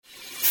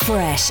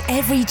Fresh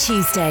every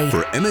Tuesday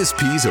for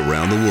MSPs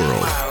around the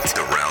world.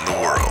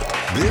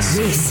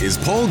 This is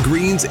Paul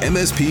Green's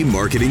MSP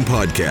Marketing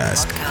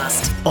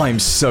Podcast. I'm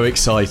so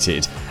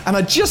excited, and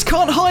I just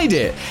can't hide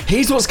it.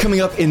 Here's what's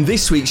coming up in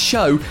this week's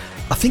show.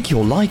 I think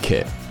you'll like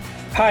it.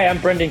 Hi, I'm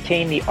Brendan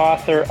Kane, the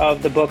author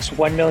of the books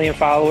 1 Million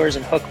Followers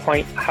and Hook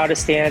Point, How to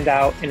Stand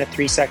Out in a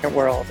 3-Second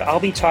World. I'll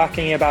be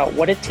talking about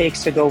what it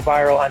takes to go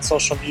viral on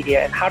social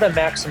media and how to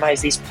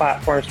maximize these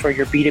platforms for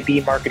your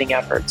B2B marketing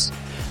efforts.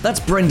 That's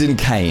Brendan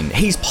Kane.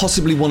 He's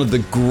possibly one of the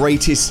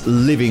greatest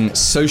living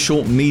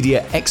social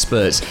media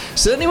experts,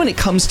 certainly when it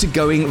comes to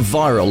going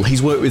viral.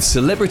 He's worked with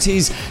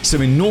celebrities,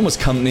 some enormous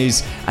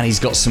companies, and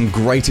he's got some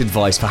great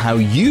advice for how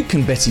you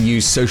can better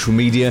use social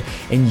media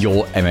in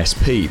your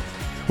MSP.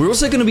 We're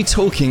also going to be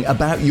talking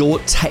about your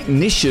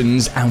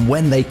technicians and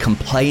when they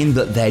complain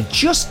that they're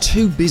just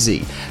too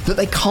busy, that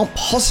they can't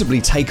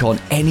possibly take on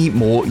any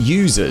more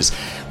users.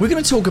 We're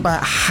going to talk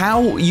about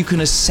how you can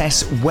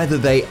assess whether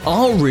they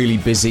are really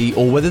busy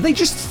or whether they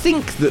just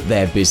think that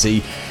they're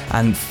busy,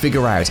 and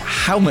figure out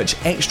how much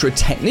extra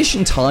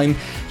technician time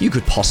you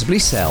could possibly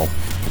sell.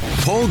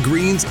 Paul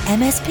Green's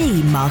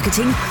MSP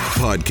Marketing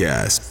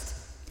Podcast.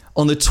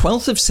 On the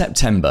 12th of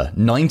September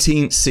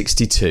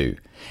 1962,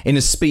 in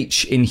a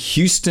speech in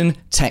Houston,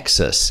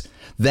 Texas,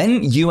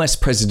 then US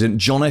President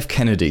John F.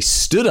 Kennedy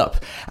stood up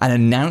and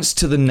announced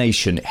to the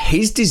nation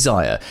his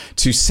desire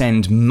to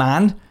send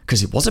man,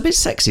 because it was a bit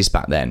sexist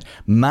back then,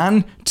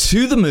 man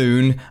to the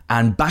moon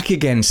and back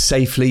again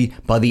safely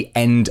by the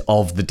end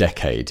of the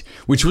decade,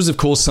 which was of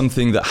course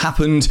something that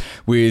happened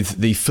with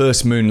the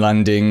first moon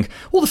landing,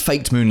 or the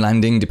faked moon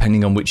landing,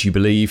 depending on which you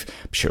believe.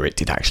 I'm sure it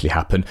did actually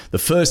happen. The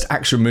first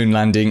actual moon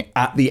landing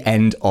at the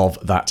end of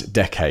that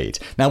decade.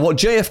 Now, what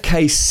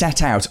JFK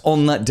set out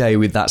on that day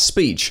with that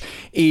speech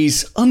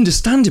is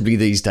understandably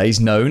these days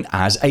known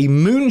as a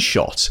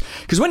moonshot,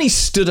 because when he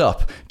stood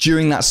up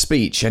during that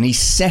speech and he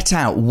set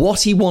out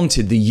what he wanted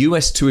the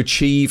US to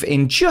achieve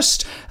in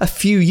just a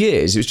few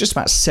years, it was just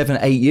about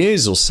 7-8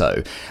 years or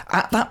so.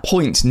 At that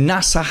point,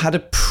 NASA had a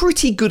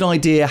pretty good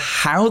idea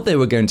how they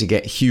were going to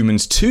get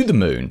humans to the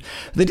moon.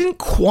 They didn't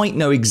quite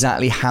know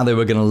exactly how they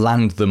were going to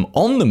land them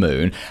on the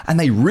moon, and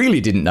they really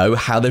didn't know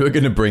how they were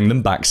going to bring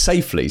them back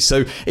safely.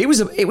 So it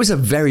was a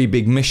very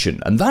big mission,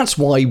 and that's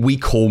why we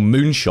call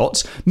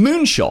moonshots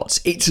moonshots.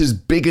 It's as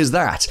big as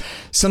that.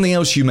 Something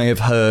else you may have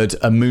heard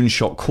a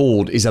moonshot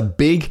called is a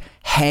big,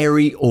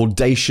 hairy,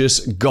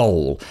 audacious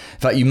goal. In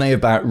fact, you may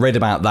have read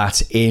about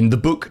that in the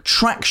book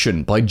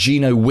Traction by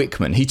Gino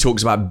Wickman. He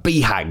talks about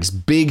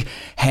BHAGs, big,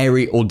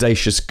 hairy,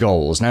 audacious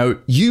goals. Now,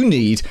 you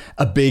need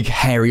a big,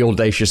 hairy,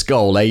 audacious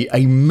goal, a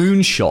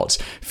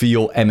moonshot for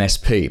your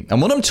MSP.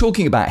 And what I'm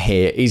talking about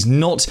here is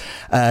not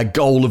a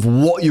goal of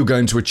what you're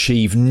going to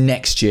achieve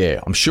next year.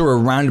 I'm sure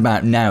around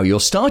about now, you're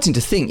starting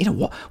to think,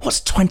 what's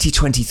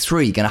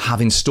 2023 going to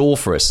have in store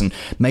for us? And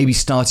maybe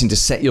starting to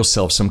set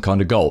yourself some kind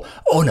of goal.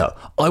 Oh no,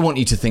 I want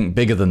you to think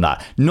bigger than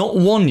that. Not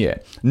 1 year,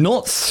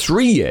 not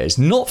 3 years,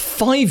 not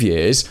 5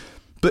 years,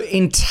 but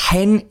in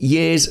 10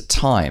 years'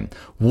 time.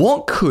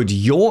 What could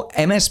your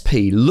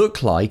MSP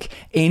look like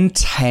in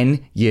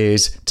 10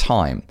 years'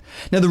 time?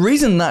 Now, the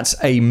reason that's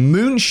a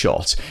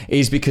moonshot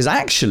is because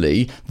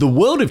actually the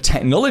world of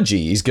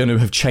technology is going to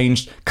have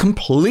changed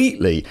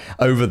completely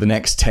over the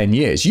next 10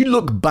 years. You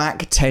look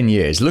back 10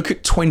 years, look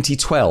at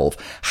 2012.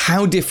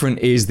 How different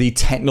is the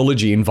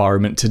technology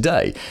environment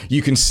today?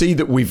 You can see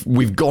that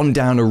we've gone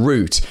down a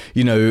route.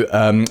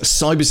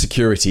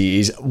 Cybersecurity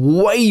is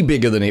way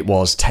bigger than it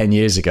was 10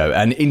 years ago.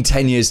 And in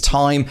 10 years'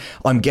 time,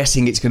 I'm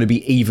guessing it's going to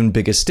be even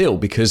bigger still,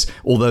 because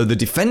although the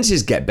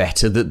defenses get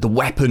better, the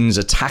weapons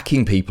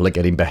attacking people are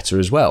getting better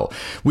as well.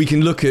 We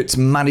can look at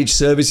managed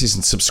services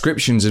and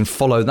subscriptions and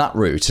follow that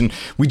route. And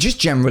we just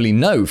generally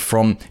know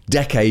from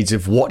decades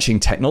of watching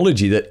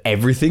technology that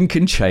everything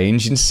can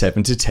change in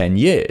 7 to 10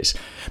 years.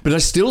 But I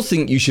still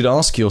think you should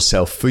ask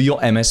yourself, for your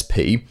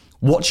MSP,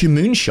 what's your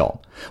moonshot?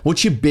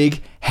 What's your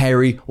big,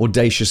 hairy,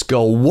 audacious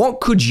goal?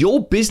 What could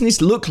your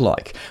business look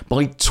like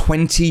by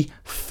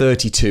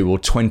 2032 or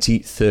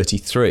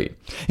 2033?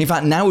 In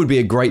fact, now would be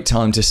a great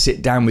time to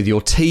sit down with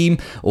your team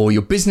or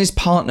your business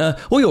partner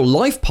or your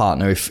life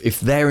partner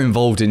if they're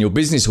involved in your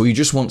business, or you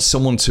just want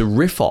someone to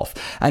riff off,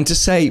 and to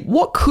say,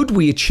 what could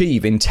we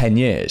achieve in 10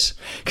 years?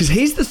 Because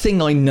here's the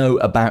thing I know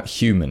about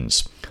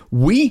humans.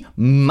 We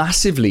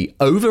massively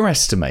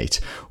overestimate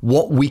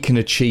what we can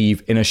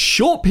achieve in a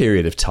short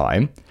period of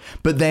time,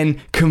 but then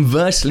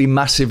conversely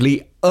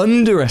massively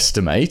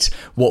underestimate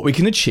what we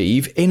can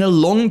achieve in a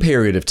long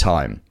period of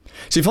time.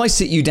 So if I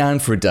sit you down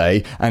for a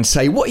day and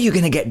say, what are you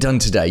going to get done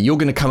today? You're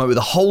going to come up with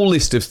a whole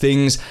list of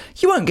things.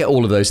 You won't get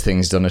all of those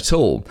things done at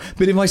all.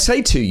 But if I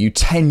say to you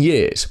 10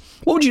 years,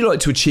 what would you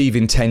like to achieve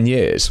in 10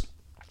 years?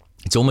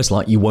 It's almost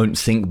like you won't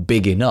think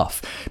big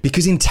enough,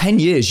 because in 10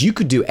 years, you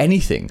could do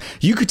anything.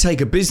 You could take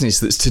a business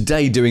that's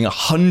today doing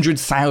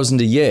 $100,000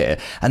 a year,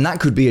 and that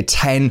could be a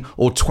 $10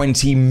 or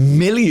 $20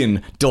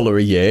 million a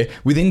year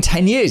within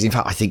 10 years. In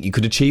fact, I think you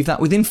could achieve that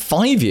within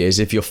 5 years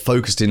if you're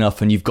focused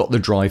enough and you've got the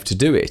drive to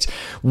do it.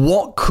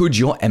 What could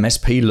your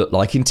MSP look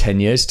like in 10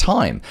 years'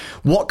 time?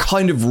 What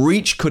kind of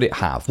reach could it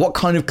have? What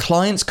kind of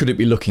clients could it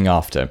be looking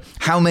after?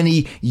 How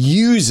many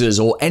users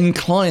or end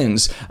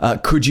clients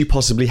could you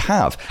possibly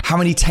have? How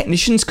many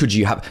technicians could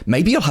you have?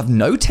 Maybe you'll have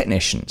no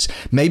technicians.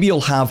 Maybe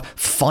you'll have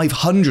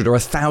 500 or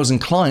 1,000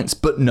 clients,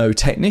 but no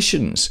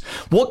technicians.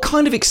 What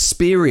kind of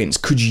experience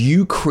could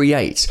you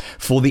create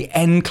for the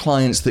end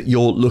clients that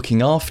you're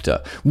looking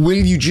after?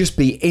 Will you just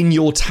be in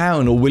your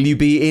town, or will you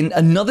be in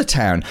another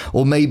town,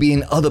 or maybe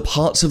in other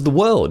parts of the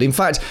world? In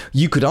fact,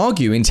 you could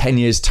argue in 10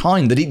 years'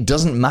 time that it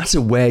doesn't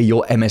matter where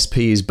your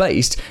MSP is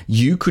based.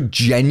 You could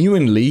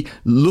genuinely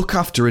look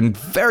after and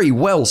very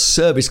well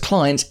service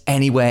clients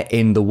anywhere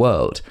in the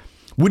world.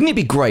 Wouldn't it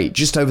be great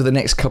just over the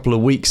next couple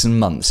of weeks and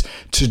months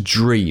to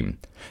dream,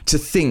 to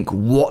think,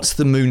 what's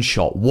the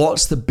moonshot?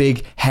 What's the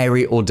big,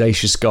 hairy,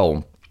 audacious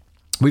goal?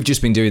 We've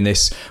just been doing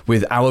this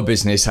with our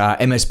business, our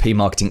MSP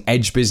Marketing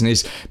Edge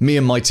business. Me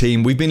and my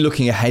team, we've been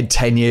looking ahead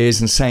 10 years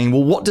and saying,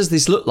 well, what does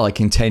this look like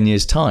in 10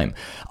 years' time?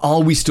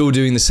 Are we still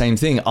doing the same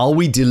thing? Are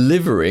we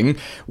delivering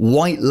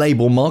white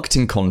label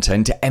marketing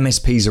content to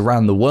MSPs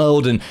around the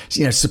world and,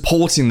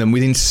 supporting them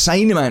with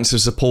insane amounts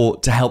of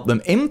support to help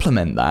them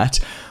implement that?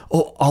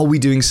 Or are we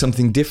doing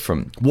something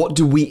different? What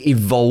do we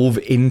evolve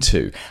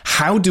into?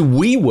 How do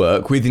we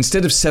work with,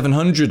 instead of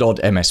 700 odd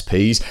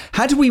MSPs,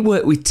 how do we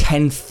work with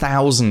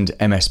 10,000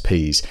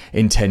 MSPs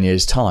in 10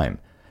 years' time?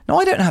 Now,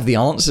 I don't have the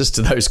answers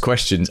to those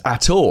questions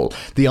at all.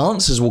 The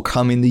answers will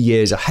come in the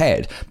years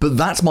ahead, but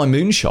that's my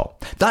moonshot.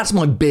 That's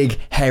my big,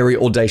 hairy,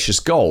 audacious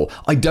goal.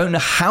 I don't know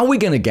how we're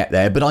going to get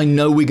there, but I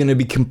know we're going to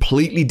be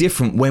completely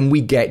different when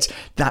we get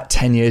that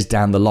 10 years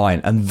down the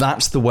line. And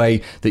that's the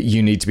way that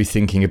you need to be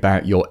thinking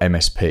about your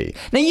MSP.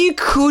 Now, you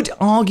could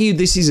argue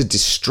this is a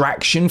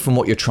distraction from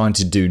what you're trying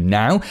to do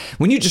now.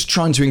 When you're just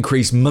trying to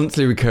increase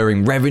monthly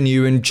recurring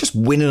revenue and just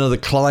win another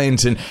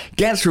client and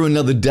get through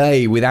another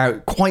day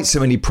without quite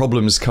so many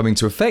problems coming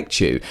to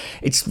affect you,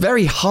 it's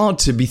very hard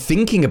to be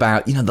thinking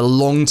about, the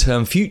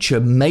long-term future.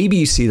 Maybe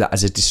you see that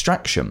as a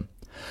distraction,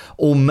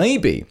 or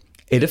maybe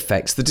it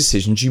affects the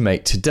decisions you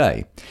make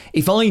today.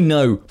 If I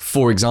know,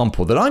 for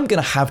example, that I'm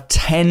going to have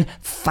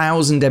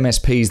 10,000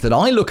 MSPs that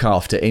I look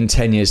after in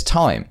 10 years'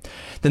 time,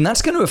 then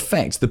that's going to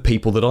affect the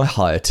people that I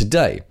hire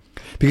today.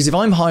 Because if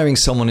I'm hiring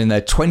someone in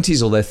their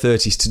 20s or their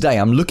 30s today,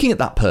 I'm looking at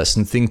that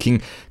person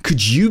thinking,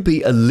 could you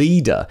be a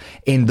leader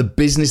in the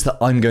business that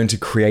I'm going to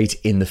create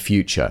in the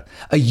future?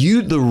 Are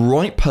you the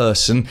right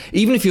person,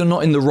 even if you're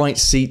not in the right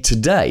seat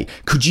today?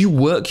 Could you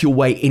work your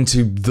way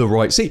into the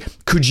right seat?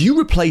 Could you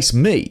replace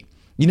me?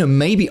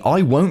 Maybe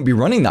I won't be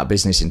running that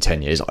business in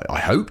 10 years. I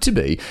hope to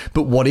be.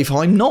 But what if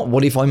I'm not?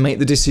 What if I make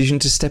the decision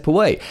to step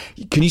away?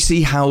 Can you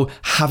see how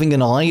having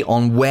an eye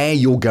on where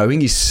you're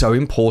going is so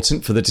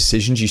important for the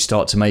decisions you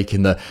start to make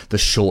in the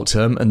short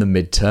term and the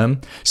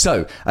mid-term?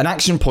 So, an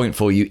action point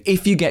for you.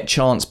 If you get a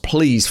chance,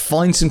 please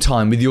find some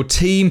time with your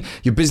team,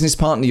 your business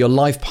partner, your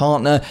life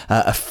partner,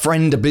 a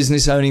friend, a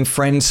business owning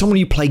friend, someone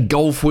you play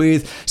golf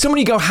with, someone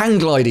you go hang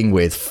gliding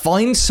with.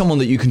 Find someone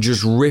that you can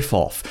just riff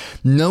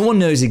off. No one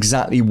knows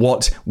exactly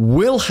what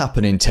will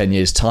happen in 10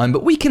 years' time,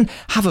 but we can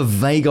have a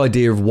vague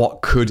idea of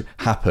what could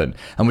happen,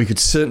 and we could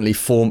certainly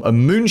form a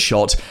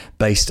moonshot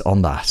based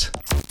on that.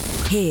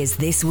 Here's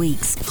this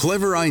week's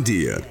Clever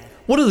Idea.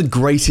 One of the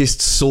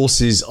greatest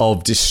sources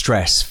of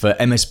distress for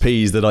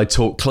MSPs that I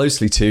talk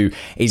closely to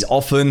is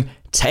often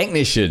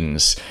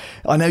technicians.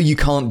 I know you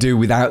can't do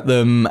without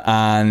them,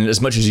 and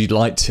as much as you'd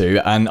like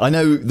to, and I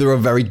know there are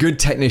very good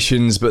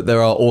technicians, but there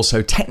are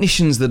also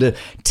technicians that are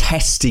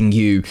testing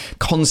you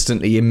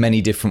constantly in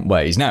many different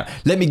ways. Now,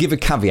 let me give a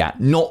caveat.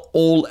 Not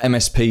all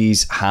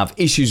MSPs have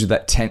issues with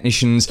their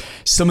technicians.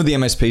 Some of the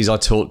MSPs I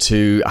talk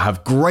to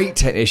have great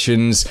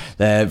technicians.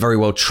 They're very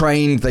well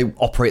trained. They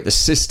operate the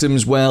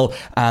systems well,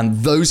 and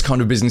those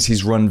kind of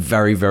businesses run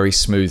very, very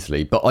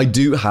smoothly. But I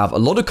do have a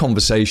lot of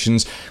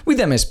conversations with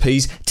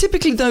MSPs,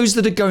 typically those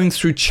that are going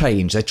through change.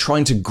 They're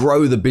trying to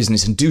grow the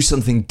business and do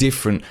something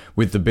different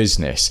with the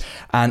business.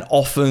 And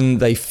often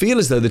they feel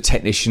as though the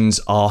technicians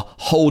are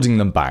holding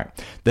them back.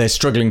 They're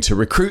struggling to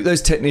recruit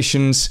those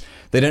technicians.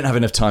 They don't have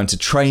enough time to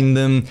train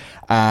them,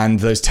 and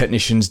those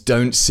technicians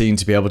don't seem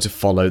to be able to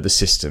follow the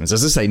systems.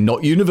 As I say,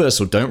 not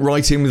universal. Don't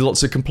write in with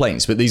lots of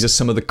complaints, but these are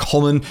some of the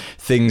common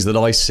things that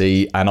I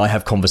see, and I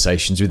have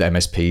conversations with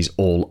MSPs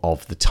all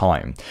of the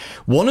time.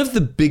 One of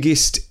the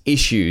biggest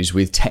issues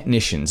with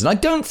technicians, and I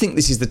don't think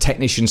this is the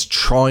technicians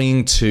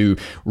trying to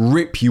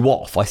rip you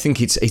off. I think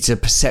it's a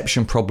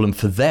perception problem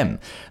for them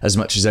as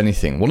much as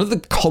anything. One of the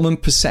common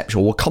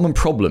perception or common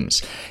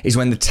problems is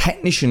when the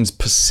technicians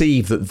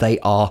perceive that they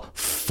are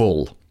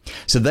full.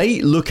 So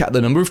they look at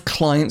the number of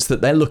clients that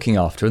they're looking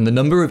after and the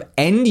number of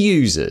end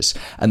users,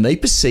 and they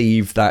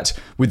perceive that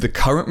with the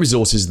current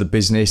resources of the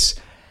business,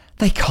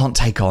 they can't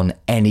take on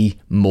any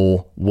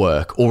more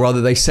work. Or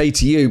rather, they say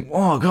to you,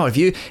 oh God,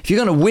 if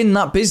you're going to win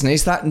that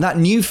business, that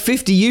new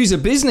 50 user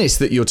business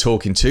that you're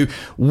talking to,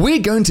 we're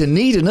going to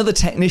need another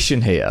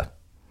technician here.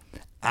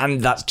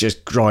 And that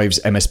just drives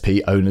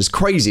MSP owners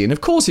crazy. And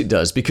of course it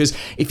does, because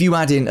if you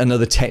add in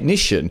another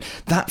technician,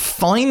 that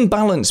fine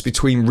balance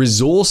between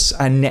resource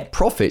and net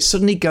profit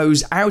suddenly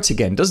goes out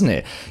again, doesn't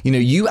it?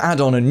 You add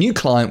on a new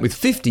client with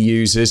 50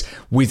 users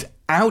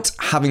without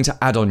having to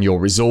add on your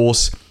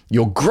resource.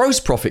 Your gross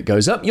profit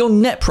goes up, your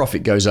net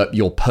profit goes up,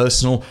 your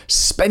personal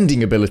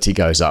spending ability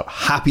goes up.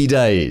 Happy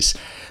days.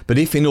 But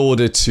if in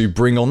order to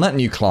bring on that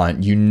new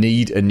client, you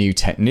need a new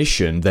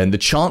technician, then the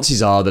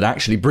chances are that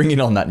actually bringing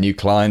on that new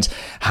client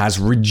has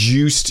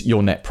reduced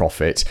your net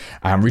profit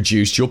and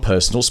reduced your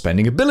personal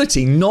spending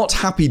ability. Not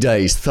happy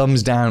days.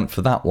 Thumbs down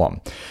for that one.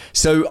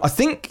 So I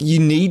think you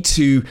need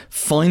to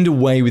find a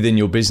way within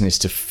your business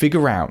to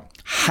figure out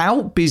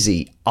how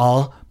busy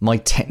are my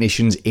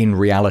technicians in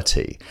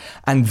reality?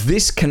 And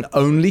this can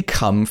only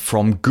come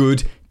from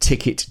good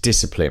ticket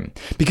discipline.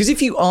 Because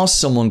if you ask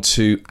someone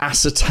to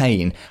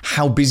ascertain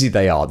how busy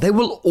they are, they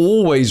will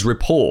always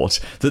report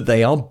that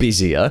they are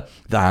busier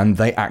than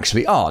they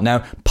actually are.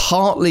 Now,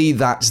 partly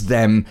that's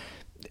them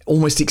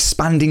almost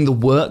expanding the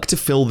work to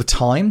fill the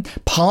time.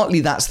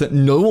 Partly that's that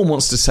no one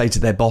wants to say to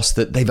their boss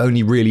that they've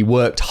only really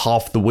worked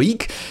half the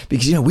week,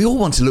 because we all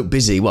want to look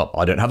busy. Well,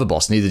 I don't have a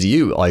boss, neither do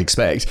you, I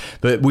expect,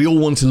 but we all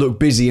want to look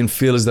busy and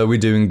feel as though we're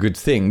doing a good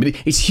thing. But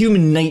it's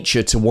human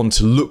nature to want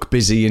to look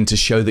busy and to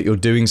show that you're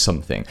doing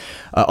something.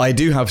 I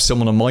do have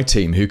someone on my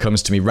team who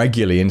comes to me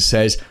regularly and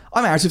says,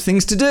 I'm out of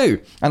things to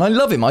do. And I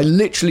love him. I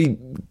literally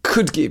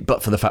could give,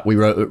 but for the fact we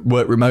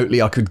work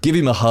remotely, I could give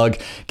him a hug,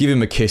 give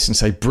him a kiss and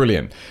say,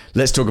 brilliant.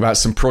 Let's talk about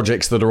some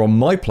projects that are on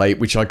my plate,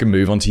 which I can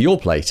move onto your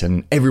plate.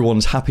 And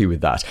everyone's happy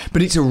with that.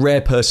 But it's a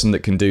rare person that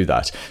can do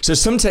that. So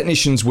some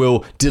technicians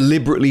will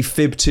deliberately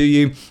fib to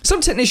you. Some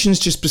technicians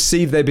just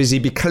perceive they're busy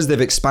because they've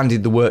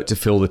expanded the work to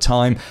fill the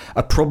time.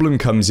 A problem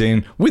comes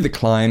in with a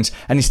client,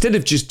 and instead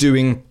of just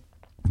doing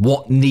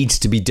what needs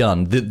to be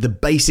done, the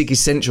basic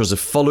essentials of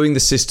following the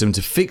system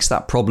to fix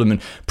that problem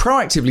and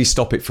proactively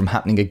stop it from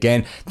happening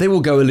again, they will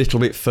go a little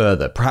bit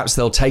further. Perhaps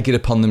they'll take it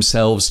upon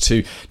themselves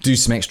to do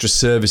some extra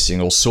servicing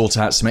or sort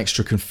out some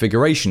extra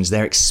configurations.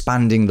 They're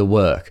expanding the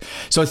work.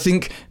 So I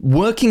think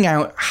working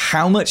out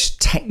how much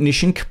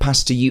technician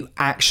capacity you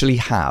actually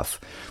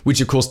have,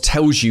 which of course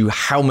tells you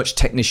how much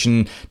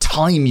technician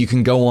time you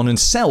can go on and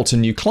sell to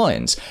new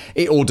clients,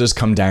 it all does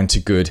come down to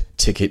good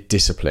ticket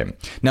discipline.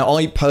 Now,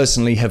 I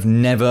personally have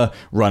never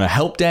run a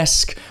help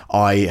desk.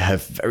 I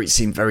have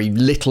seen very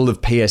little of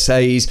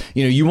PSAs.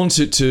 You want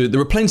to, there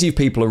are plenty of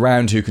people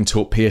around who can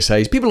talk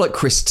PSAs. People like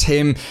Chris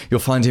Tim, you'll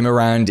find him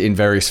around in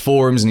various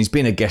forums, and he's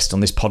been a guest on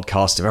this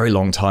podcast a very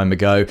long time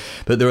ago.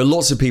 But there are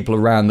lots of people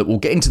around that will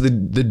get into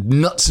the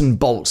nuts and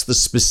bolts, the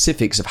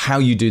specifics of how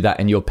you do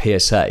that in your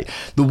PSA.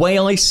 The way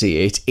I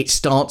see it, it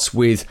starts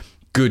with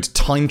good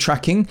time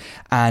tracking,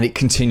 and it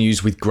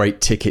continues with great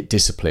ticket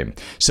discipline.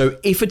 So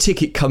if a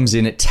ticket comes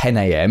in at 10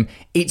 a.m.,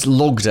 it's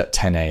logged at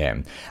 10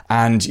 a.m.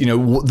 And,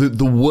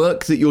 the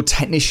work that your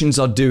technicians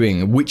are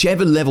doing,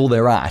 whichever level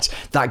they're at,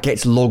 that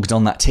gets logged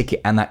on that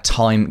ticket and that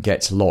time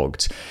gets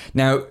logged.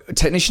 Now,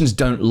 technicians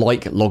don't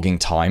like logging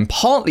time,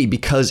 partly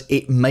because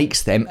it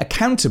makes them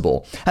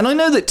accountable. And I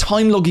know that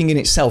time logging in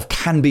itself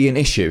can be an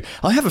issue.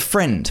 I have a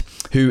friend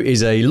who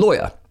is a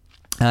lawyer,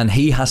 and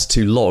he has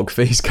to log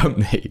for his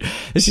company.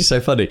 This is so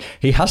funny.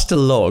 He has to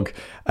log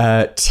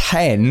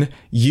 10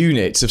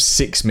 units of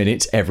 6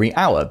 minutes every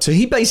hour. So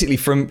he basically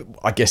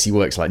I guess he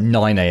works like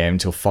 9 a.m.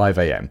 till 5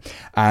 a.m.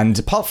 And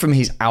apart from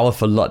his hour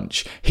for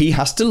lunch, he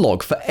has to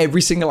log for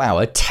every single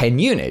hour 10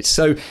 units.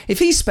 So if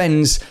he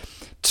spends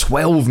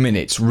 12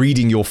 minutes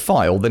reading your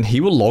file, then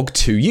he will log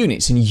 2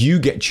 units and you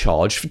get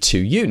charged for 2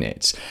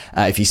 units.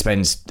 If he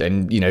spends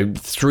then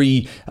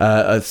 3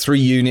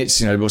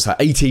 units,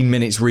 18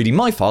 minutes reading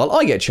my file,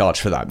 I get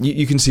charged for that.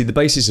 You can see the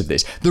basis of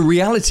this. The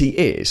reality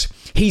is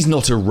he's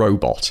not a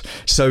robot.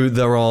 So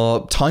there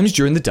are times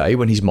during the day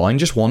when his mind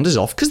just wanders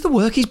off because the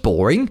work is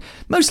boring.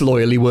 Most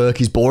lawyerly work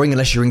is boring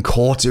unless you're in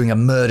court doing a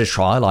murder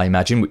trial, I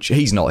imagine, which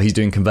he's not. He's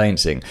doing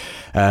conveyancing.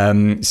 There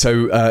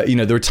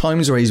are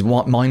times where his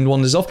mind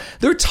wanders off.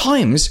 There are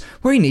times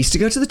where he needs to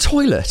go to the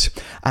toilet,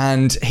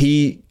 and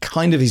he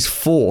kind of is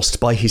forced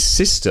by his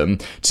system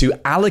to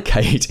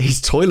allocate his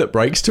toilet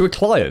breaks to a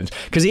client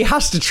because he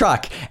has to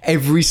track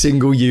every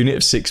single unit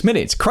of 6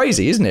 minutes.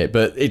 Crazy, isn't it?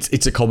 But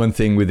it's a common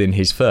thing within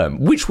his firm,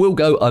 which will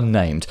go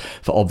unnamed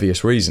for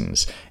obvious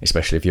reasons,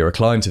 especially if you're a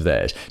client of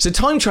theirs. So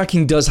time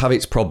tracking does have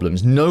its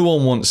problems. No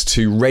one wants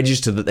to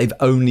register that they've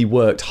only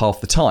worked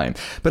half the time.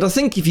 But I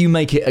think if you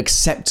make it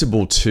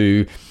acceptable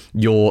to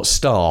your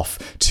staff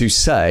to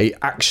say,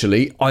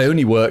 actually, I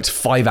only worked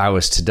 5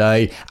 hours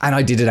today and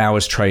I did an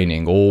hour's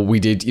training, or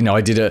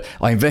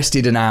I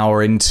invested an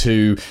hour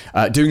into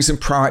doing some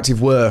proactive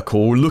work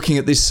or looking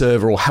at this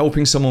server or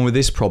helping someone with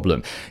this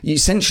problem.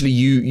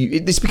 Essentially,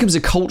 this becomes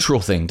a cultural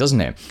thing,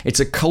 doesn't it?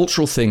 It's a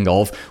cultural thing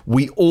of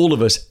all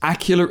of us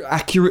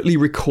accurately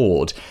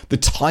record the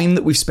time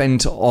that we've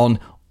spent on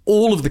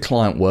all of the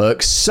client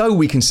work so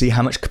we can see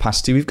how much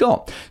capacity we've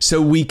got.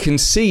 So we can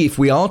see if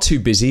we are too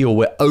busy or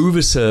we're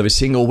over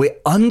servicing or we're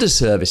under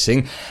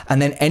servicing.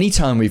 And then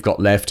anytime we've got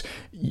left,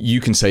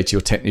 you can say to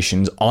your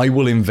technicians, I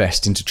will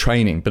invest into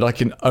training, but I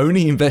can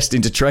only invest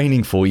into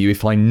training for you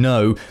if I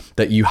know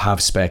that you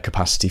have spare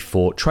capacity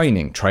for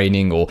training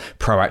or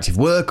proactive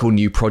work or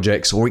new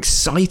projects or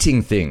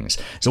exciting things.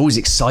 There's always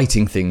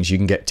exciting things you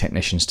can get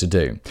technicians to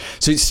do.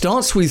 So it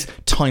starts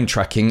with time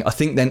tracking. I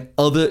think then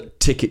other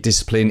ticket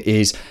discipline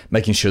is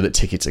making sure that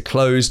tickets are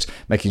closed,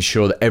 making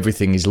sure that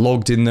everything is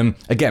logged in them.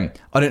 Again,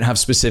 I don't have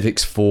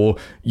specifics for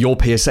your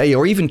PSA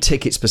or even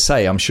tickets per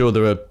se. I'm sure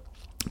there are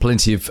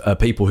plenty of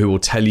people who will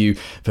tell you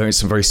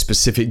some very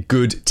specific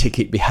good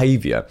ticket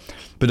behavior.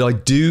 But I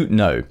do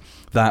know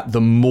that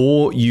the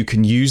more you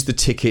can use the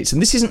tickets,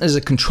 and this isn't as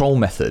a control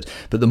method,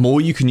 but the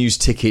more you can use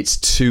tickets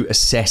to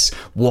assess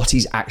what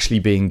is actually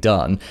being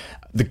done,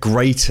 the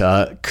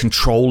greater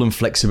control and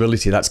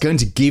flexibility that's going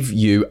to give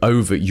you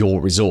over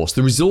your resource,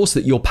 the resource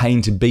that you're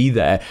paying to be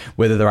there,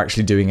 whether they're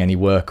actually doing any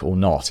work or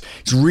not.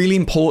 It's really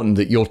important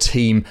that your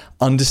team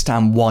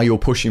understand why you're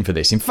pushing for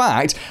this. In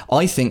fact,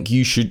 I think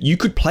you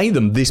could play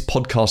them this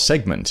podcast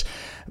segment.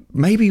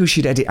 Maybe we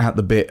should edit out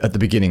the bit at the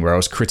beginning where I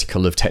was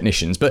critical of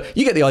technicians, but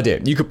you get the idea.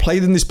 You could play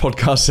them this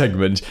podcast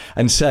segment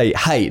and say,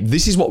 hey,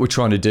 this is what we're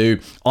trying to do.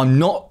 I'm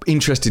not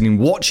interested in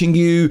watching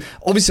you.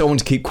 Obviously, I want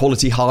to keep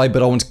quality high,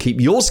 but I want to keep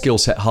your skill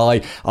set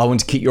high. I want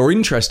to keep your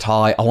interest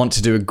high. I want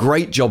to do a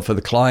great job for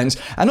the clients.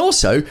 And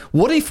also,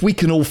 what if we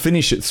can all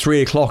finish at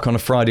 3:00 on a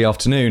Friday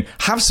afternoon,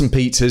 have some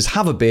pizzas,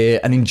 have a beer,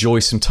 and enjoy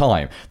some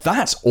time?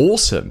 That's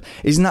awesome.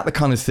 Isn't that the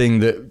kind of thing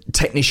that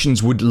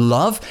technicians would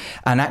love?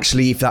 And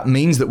actually, if that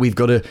means that we've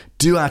got to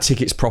do our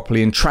tickets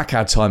properly and track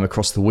our time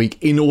across the week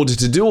in order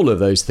to do all of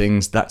those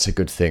things, that's a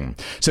good thing.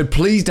 So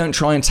please don't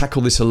try and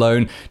tackle this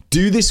alone.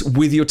 Do this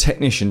with your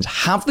technicians.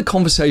 Have the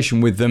conversation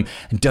with them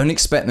and don't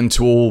expect them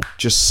to all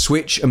just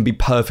switch and be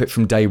perfect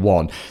from day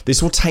one.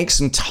 This will take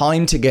some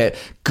time to get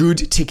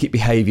good ticket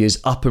behaviors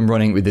up and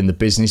running within the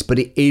business, but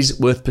it is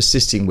worth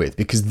persisting with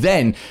because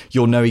then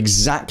you'll know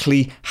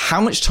exactly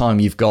how much time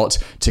you've got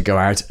to go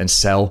out and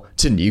sell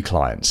to new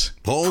clients.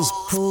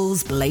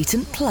 Paul's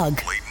blatant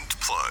plug.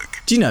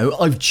 Do you know,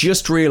 I've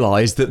just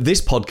realised that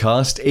this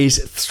podcast is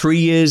 3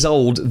 years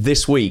old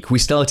this week. We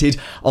started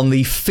on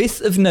the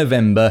 5th of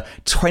November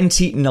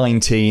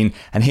 2019,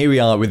 and here we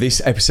are with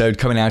this episode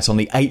coming out on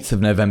the 8th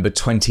of November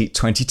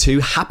 2022.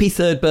 Happy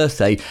third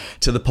birthday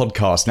to the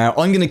podcast. Now,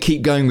 I'm going to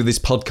keep going with this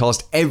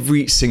podcast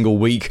every single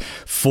week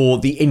for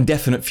the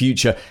indefinite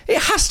future.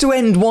 It has to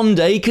end one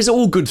day because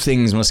all good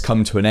things must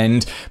come to an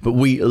end, but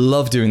we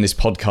love doing this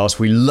podcast.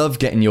 We love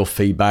getting your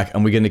feedback,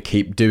 and we're going to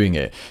keep doing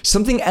it.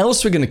 Something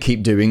else we're going to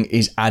keep doing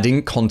is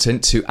adding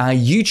content to our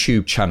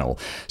YouTube channel.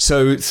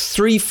 So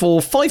 3,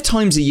 4, 5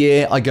 times a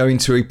year, I go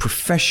into a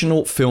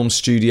professional film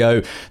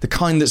studio, the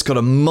kind that's got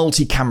a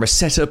multi-camera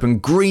setup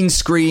and green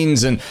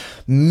screens and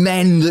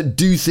men that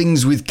do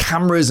things with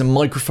cameras and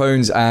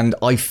microphones, and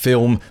I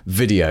film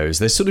videos.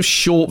 They're sort of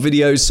short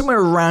videos, somewhere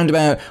around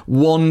about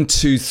 1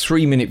 to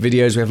 3 minute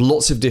videos. We have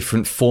lots of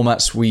different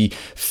formats we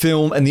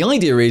film, and the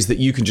idea is that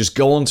you can just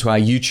go onto our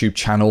YouTube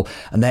channel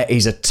and there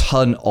is a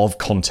ton of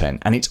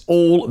content, and it's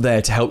all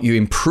there to help you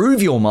improve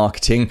your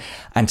marketing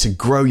and to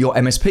grow your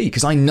MSP,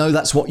 because I know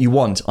that's what you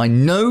want. I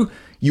know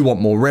you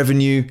want more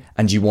revenue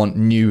and you want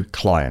new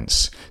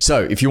clients.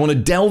 So if you want to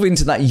delve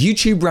into that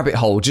YouTube rabbit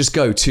hole, just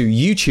go to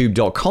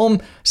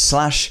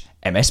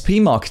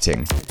youtube.com/MSP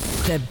marketing.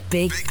 The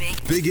big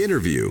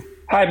interview.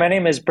 Hi, my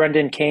name is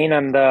Brendan Kane.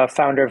 I'm the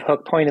founder of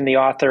Hookpoint and the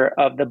author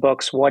of the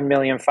books 1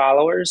 Million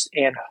Followers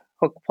and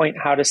Hookpoint,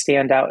 How to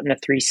Stand Out in a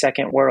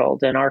 3-Second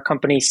World. And our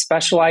company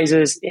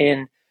specializes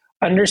in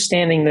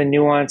understanding the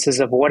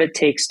nuances of what it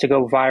takes to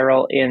go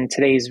viral in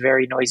today's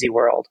very noisy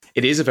world.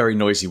 It is a very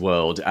noisy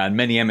world, and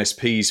many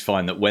MSPs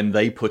find that when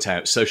they put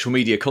out social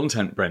media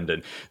content,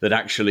 Brendan, that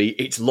actually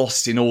it's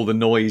lost in all the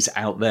noise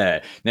out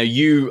there. Now,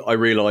 you, I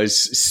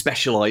realise,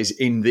 specialise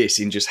in this,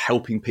 in just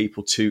helping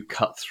people to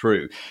cut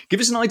through. Give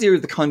us an idea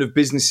of the kind of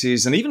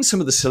businesses and even some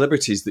of the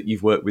celebrities that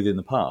you've worked with in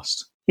the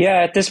past.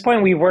 Yeah, at this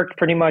point, we've worked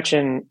pretty much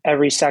in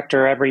every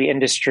sector, every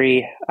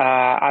industry.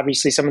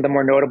 Obviously, some of the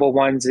more notable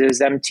ones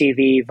is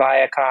MTV,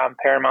 Viacom,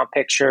 Paramount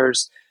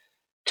Pictures,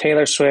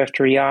 Taylor Swift,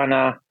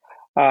 Rihanna,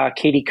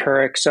 Katie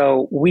Couric.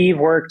 So we've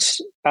worked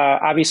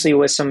obviously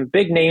with some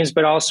big names,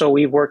 but also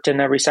we've worked in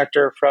every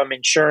sector from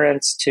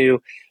insurance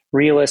to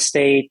real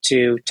estate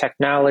to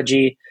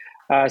technology.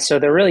 So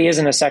there really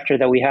isn't a sector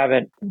that we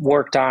haven't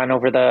worked on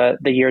over the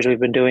years we've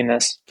been doing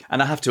this.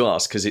 And I have to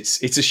ask, because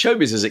it's a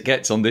showbiz as it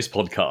gets on this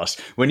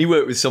podcast. When you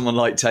work with someone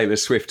like Taylor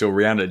Swift or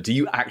Rihanna, do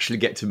you actually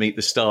get to meet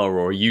the star,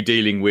 or are you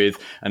dealing with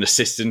an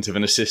assistant of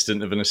an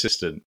assistant of an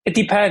assistant? It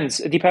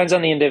depends. It depends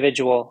on the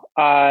individual.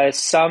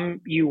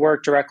 Some you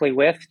work directly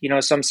with,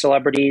 some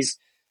celebrities,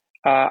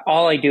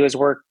 all I do is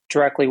work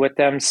directly with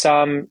them.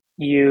 Some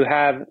you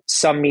have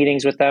some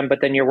meetings with them,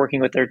 but then you're working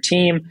with their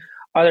team.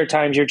 Other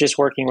times you're just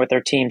working with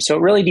their team. So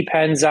it really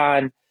depends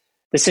on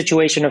the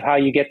situation of how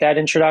you get that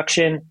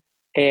introduction.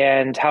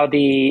 and how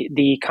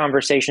the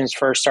conversations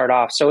first start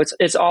off. So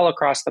it's all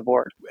across the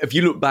board. If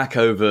you look back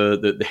over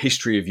the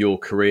history of your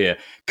career,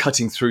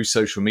 cutting through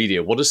social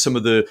media, what are some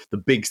of the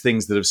big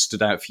things that have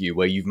stood out for you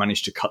where you've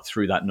managed to cut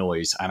through that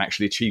noise and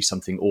actually achieve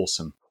something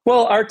awesome?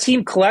 Well, our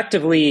team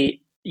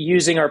collectively,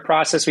 using our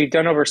process, we've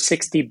done over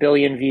 60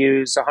 billion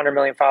views, 100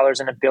 million followers,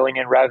 and $1 billion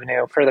in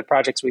revenue for the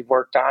projects we've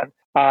worked on.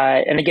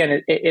 And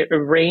again, it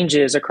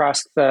ranges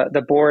across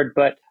the board.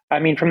 But I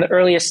mean, from the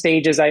earliest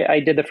stages, I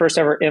did the first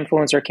ever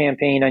influencer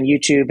campaign on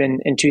YouTube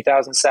in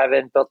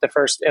 2007, built the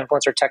first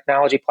influencer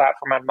technology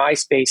platform on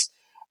MySpace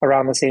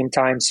around the same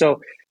time. So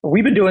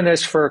we've been doing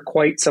this for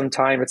quite some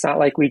time. It's not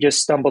like we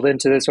just stumbled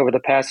into this over the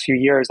past few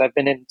years. I've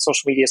been in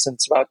social media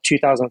since about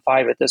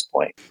 2005 at this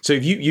point. So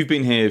you've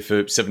been here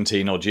for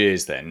 17 odd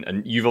years then,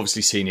 and you've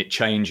obviously seen it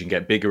change and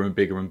get bigger and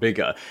bigger and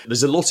bigger.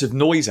 There's a lot of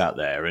noise out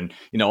there. And,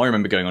 I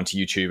remember going onto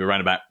YouTube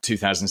around about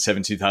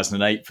 2007,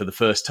 2008 for the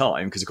first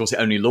time, because of course it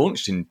only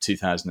launched in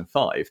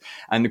 2005.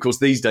 And of course,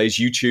 these days,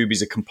 YouTube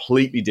is a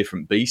completely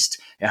different beast.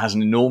 It has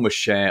an enormous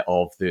share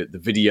of the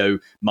video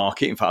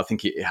market. In fact, I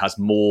think it has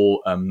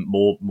more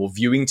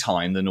viewing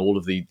time than all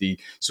of the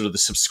sort of the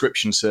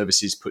subscription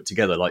services put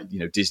together, like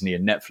Disney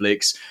and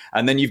Netflix.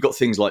 And then you've got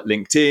things like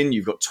LinkedIn,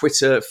 you've got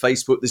Twitter,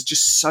 Facebook. There's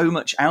just so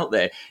much out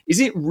there. Is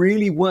it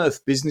really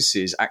worth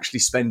businesses actually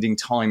spending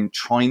time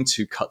trying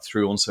to cut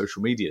through on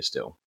social media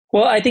still?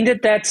 Well, I think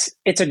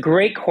it's a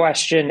great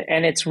question,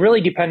 and it's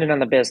really dependent on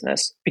the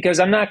business, because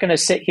I'm not going to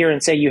sit here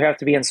and say you have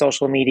to be on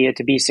social media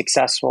to be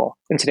successful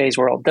in today's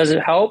world. Does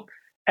it help?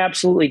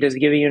 Absolutely. Does it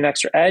give you an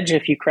extra edge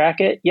if you crack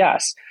it?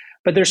 Yes.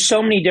 But there's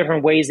so many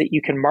different ways that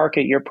you can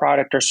market your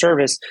product or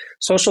service.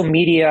 Social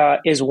media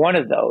is one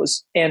of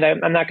those. And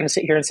I'm not going to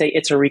sit here and say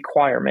it's a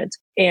requirement.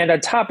 And on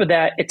top of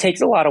that, it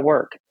takes a lot of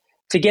work.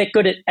 To get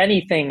good at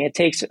anything, it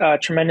takes a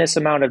tremendous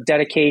amount of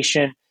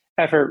dedication,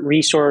 effort,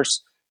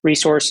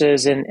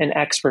 resources, and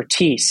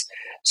expertise.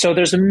 So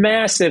there's a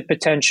massive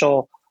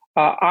potential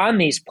on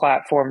these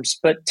platforms.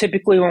 But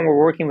typically when we're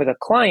working with a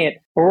client,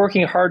 we're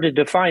working hard to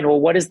define,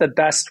 well, what is the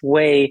best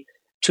way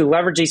to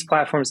leverage these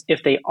platforms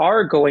if they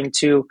are going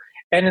to.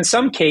 And in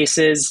some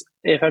cases,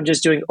 if I'm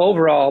just doing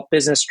overall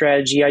business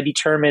strategy, I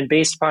determine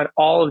based upon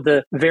all of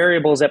the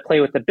variables that play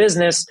with the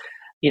business,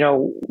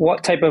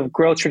 what type of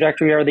growth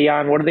trajectory are they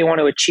on? What do they want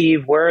to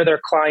achieve? Where are their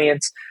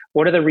clients?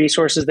 What are the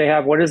resources they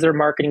have? What is their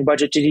marketing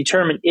budget, to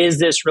determine, is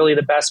this really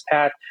the best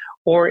path?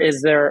 Or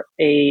is there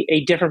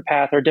a different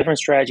path or different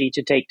strategy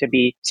to take to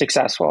be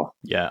successful?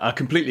 Yeah, I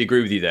completely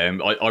agree with you there.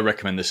 I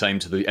recommend the same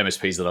to the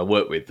MSPs that I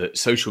work with, that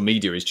social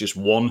media is just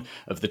one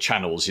of the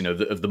channels,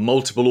 of the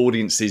multiple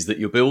audiences that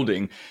you're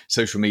building.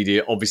 Social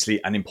media,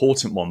 obviously an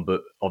important one,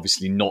 but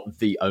obviously not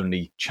the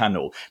only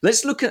channel.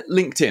 Let's look at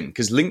LinkedIn,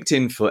 because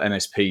LinkedIn for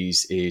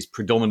MSPs is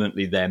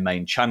predominantly their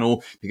main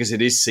channel, because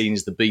it is seen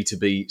as the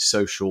B2B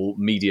social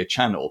media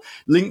channel.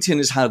 LinkedIn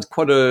has had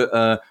quite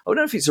I don't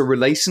know if it's a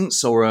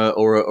renaissance or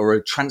a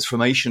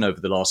transformation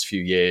over the last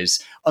few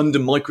years under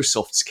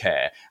Microsoft's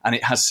care. And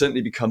it has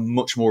certainly become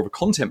much more of a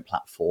content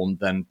platform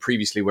than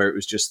previously, where it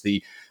was just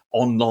the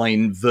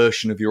online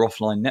version of your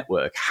offline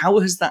network. How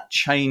has that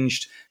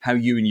changed how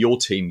you and your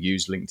team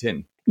use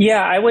LinkedIn?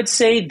 Yeah, I would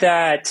say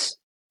that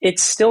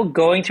it's still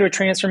going through a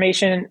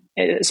transformation,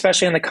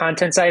 especially on the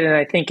content side. And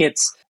I think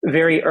it's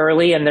very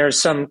early, and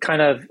there's some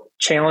kind of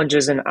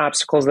challenges and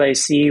obstacles that I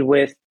see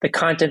with the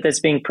content that's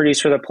being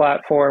produced for the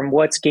platform,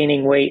 what's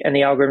gaining weight in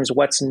the algorithms,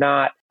 what's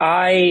not.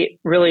 I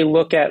really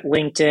look at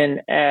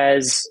LinkedIn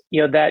as,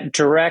 that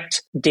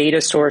direct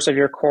data source of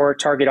your core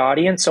target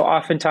audience. So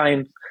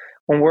oftentimes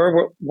when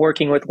we're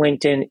working with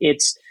LinkedIn,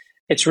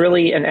 it's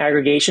really an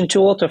aggregation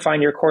tool to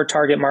find your core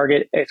target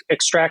market,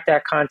 extract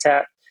that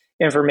contact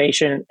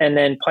information, and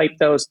then pipe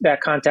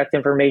that contact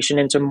information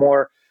into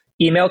more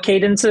email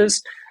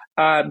cadences,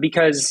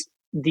 because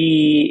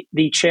the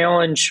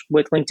challenge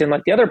with LinkedIn,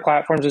 like the other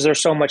platforms, is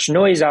there's so much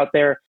noise out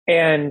there.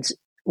 And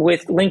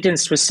with LinkedIn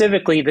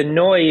specifically, the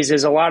noise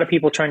is a lot of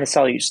people trying to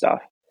sell you stuff.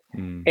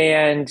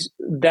 And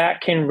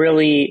that can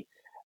really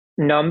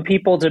numb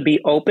people to be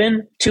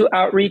open to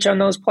outreach on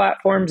those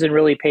platforms and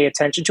really pay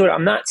attention to it.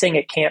 I'm not saying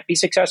it can't be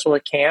successful.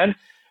 It can,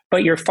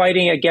 but you're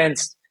fighting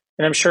against,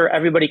 and I'm sure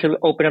everybody could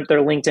open up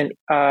their LinkedIn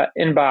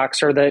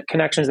inbox or the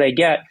connections they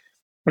get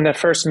when the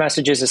first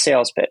message is a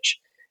sales pitch.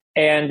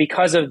 And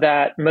because of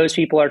that, most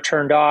people are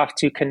turned off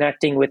to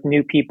connecting with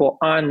new people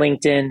on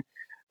LinkedIn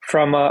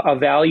from a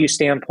value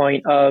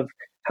standpoint of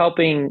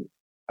helping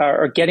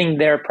or getting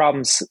their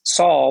problems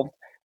solved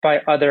by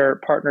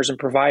other partners and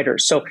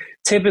providers. So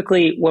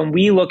typically when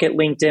we look at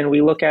LinkedIn,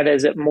 we look at it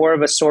as more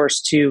of a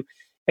source to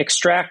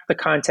extract the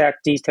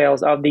contact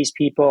details of these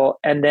people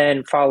and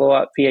then follow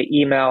up via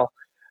email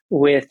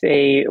with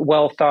a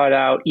well thought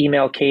out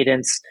email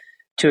cadence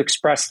to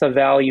express the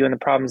value and the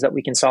problems that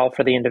we can solve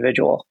for the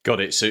individual. Got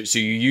it. So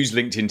you use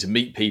LinkedIn to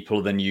meet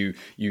people, then you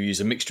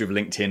use a mixture of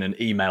LinkedIn and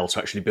email to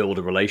actually build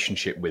a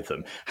relationship with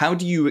them. How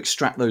do you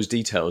extract those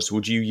details?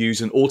 Would you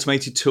use an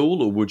automated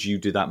tool, or would you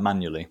do that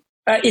manually?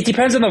 It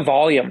depends on the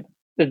volume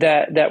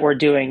that we're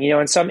doing.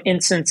 In some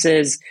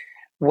instances,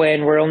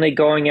 when we're only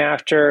going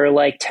after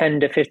like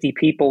 10 to 50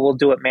 people, we'll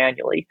do it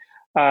manually.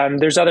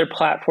 There's other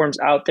platforms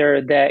out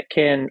there that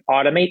can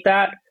automate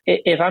that.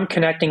 If I'm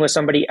connecting with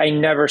somebody, I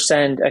never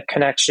send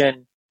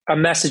a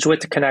message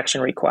with the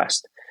connection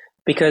request,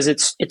 because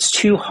it's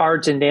too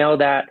hard to nail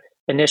that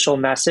initial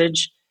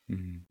message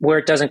where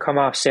it doesn't come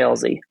off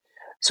salesy.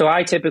 So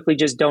I typically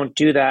just don't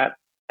do that.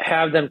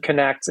 Have them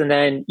connect, and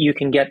then you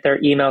can get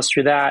their emails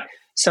through that.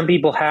 Some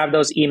people have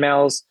those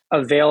emails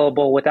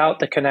available without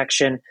the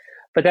connection,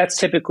 but that's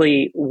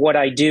typically what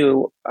I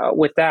do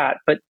with that.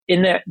 But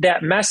in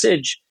that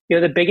message,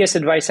 the biggest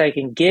advice I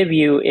can give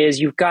you is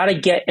you've got to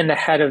get in the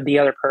head of the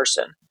other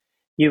person.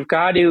 You've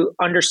got to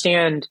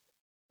understand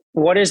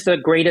what is the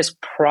greatest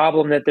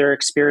problem that they're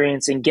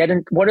experiencing.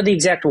 What are the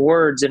exact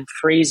words and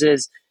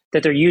phrases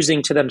that they're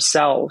using to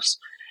themselves,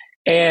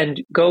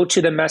 and go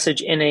to the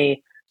message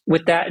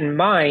with that in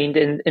mind,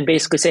 and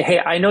basically say, hey,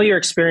 I know you're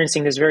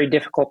experiencing this very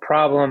difficult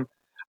problem.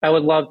 I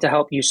would love to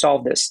help you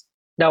solve this.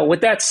 Now,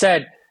 with that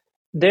said,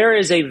 there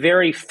is a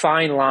very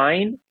fine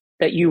line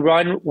that you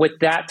run with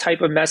that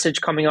type of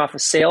message coming off of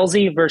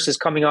salesy versus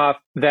coming off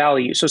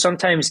value. So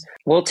sometimes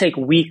we'll take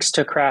weeks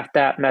to craft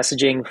that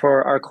messaging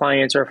for our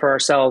clients or for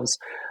ourselves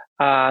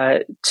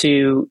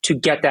to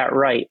get that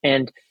right.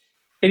 And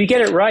if you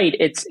get it right,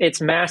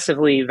 it's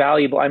massively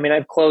valuable. I mean,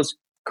 I've closed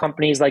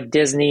companies like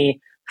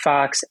Disney,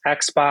 Fox,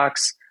 Xbox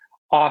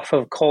off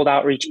of cold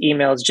outreach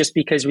emails just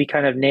because we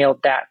kind of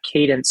nailed that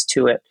cadence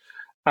to it.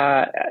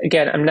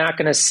 Again, I'm not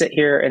going to sit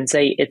here and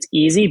say it's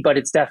easy, but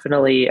it's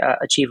definitely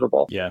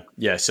achievable.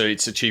 Yeah. So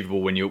it's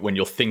achievable when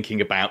you're thinking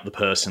about the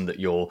person that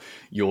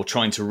you're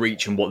trying to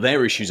reach and what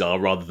their issues are,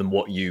 rather than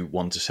what you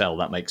want to sell.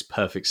 That makes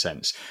perfect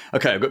sense.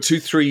 Okay, I've got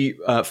 3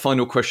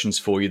 final questions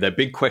for you. They're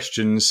big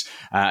questions,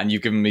 and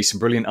you've given me some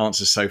brilliant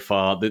answers so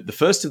far. The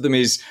first of them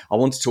is, I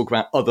want to talk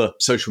about other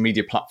social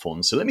media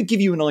platforms. So let me give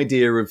you an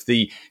idea of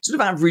the sort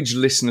of average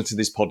listener to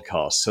this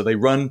podcast. So they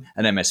run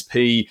an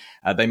MSP.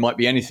 They might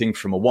be anything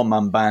from a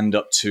one-man band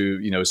up to,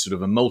 sort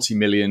of a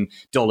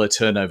multi-million-dollar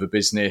turnover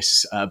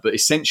business. But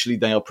essentially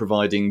they are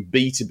providing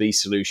B2B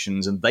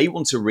solutions, and they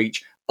want to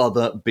reach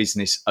other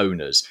business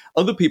owners,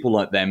 other people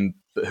like them,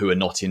 but who are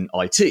not in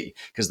IT,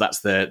 because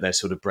that's their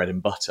sort of bread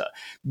and butter.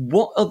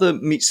 What other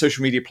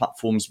social media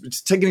platforms,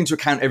 taking into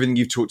account everything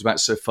you've talked about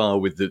so far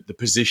with the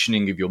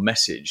positioning of your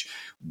message,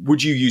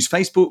 would you use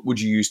Facebook? Would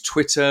you use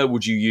Twitter?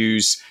 Would you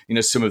use,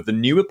 some of the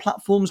newer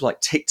platforms like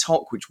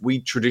TikTok, which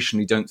we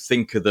traditionally don't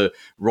think are the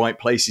right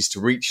places to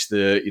reach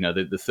the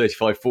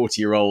 35,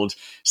 40-year-old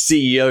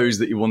CEOs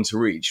that you want to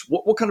reach?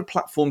 What kind of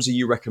platforms are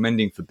you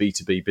recommending for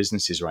B2B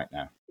businesses right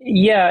now?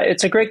 Yeah,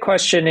 it's a great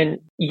question. And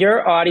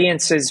your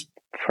audience is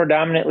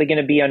predominantly going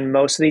to be on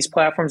most of these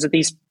platforms at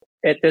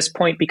this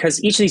point,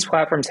 because each of these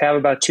platforms have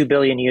about 2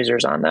 billion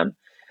users on them.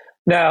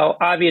 Now,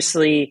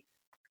 obviously,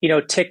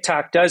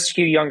 TikTok does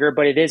skew younger,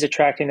 but it is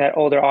attracting that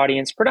older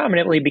audience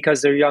predominantly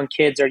because their young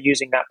kids are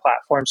using that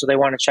platform, so they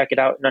want to check it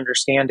out and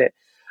understand it.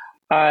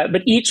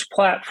 But each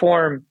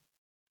platform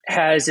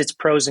has its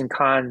pros and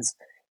cons.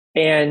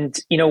 And,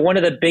 one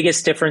of the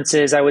biggest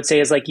differences I would say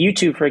is like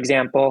YouTube, for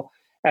example,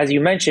 as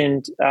you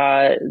mentioned,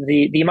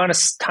 the amount of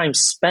time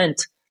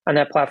spent on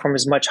that platform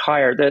is much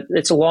higher.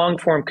 It's a long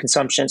form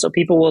consumption. So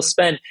people will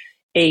spend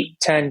 8,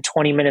 10,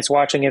 20 minutes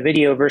watching a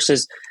video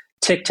versus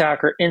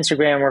TikTok or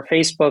Instagram or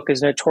Facebook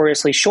is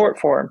notoriously short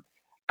form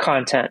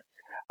content.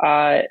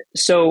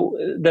 So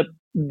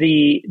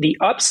the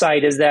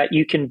upside is that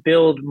you can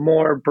build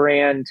more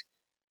brand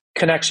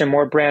connection,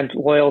 more brand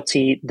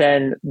loyalty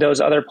than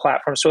those other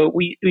platforms. So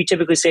we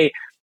typically say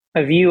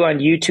a view on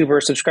YouTube or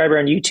a subscriber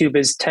on YouTube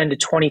is 10 to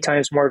 20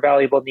 times more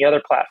valuable than the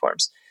other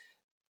platforms.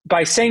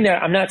 By saying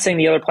that, I'm not saying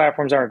the other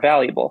platforms aren't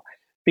valuable,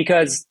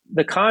 because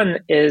the con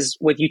is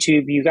with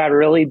YouTube, you got to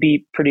really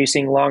be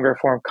producing longer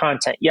form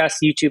content. Yes,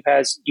 YouTube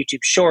has YouTube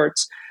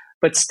Shorts,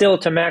 but still,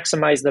 to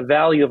maximize the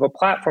value of a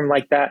platform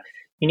like that,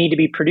 you need to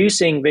be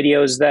producing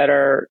videos that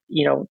are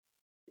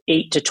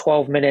 8 to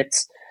 12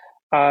 minutes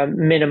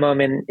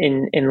minimum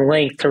in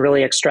length to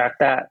really extract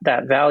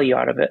that value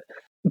out of it.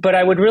 But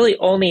I would really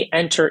only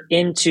enter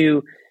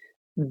into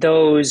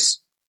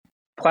those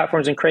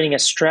platforms and creating a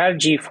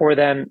strategy for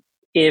them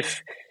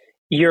if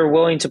you're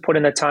willing to put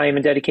in the time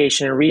and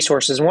dedication and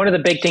resources. One of the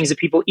big things that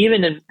people,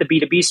 even in the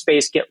B2B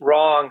space, get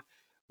wrong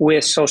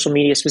with social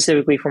media,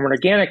 specifically from an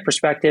organic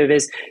perspective,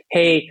 is,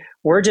 hey,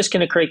 we're just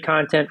going to create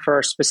content for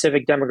our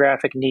specific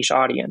demographic niche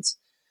audience.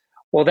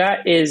 Well,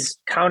 that is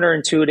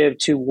counterintuitive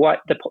to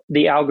what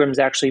the algorithms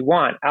actually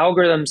want.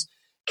 Algorithms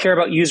care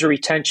about user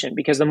retention,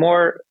 because the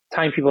more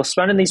time people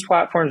spend on these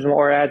platforms, the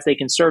more ads they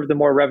can serve, the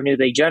more revenue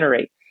they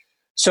generate.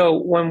 So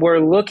when we're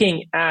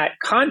looking at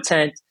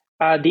content,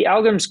 the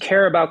algorithms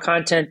care about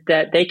content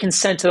that they can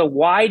send to the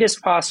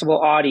widest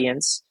possible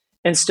audience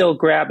and still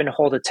grab and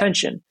hold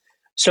attention.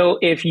 So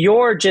if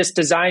you're just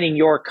designing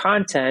your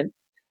content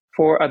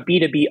for a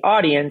B2B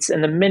audience,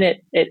 and the minute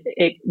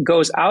it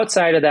goes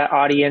outside of that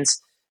audience,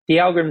 the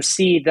algorithms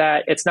see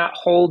that it's not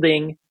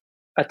holding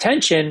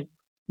attention,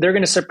 they're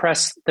going to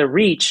suppress the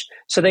reach.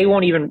 So you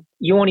won't even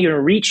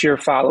reach your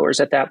followers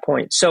at that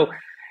point. So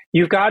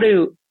you've got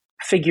to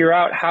figure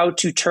out how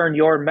to turn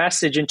your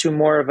message into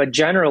more of a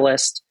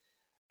generalist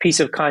piece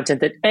of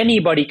content that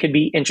anybody could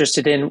be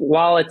interested in,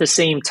 while at the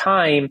same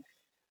time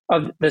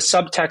of the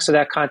subtext of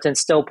that content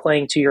still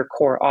playing to your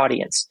core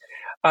audience.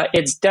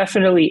 It's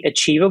definitely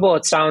achievable.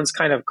 It sounds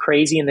kind of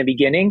crazy in the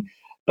beginning,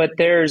 but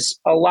there's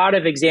a lot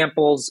of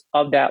examples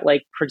of that.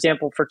 Like, for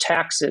example, for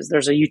taxes,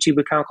 there's a YouTube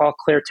account called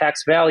Clear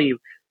Tax Value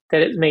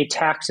that has made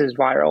taxes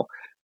viral.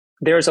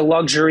 There's a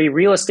luxury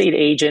real estate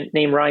agent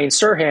named Ryan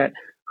Serhant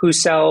who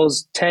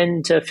sells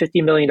 $10 to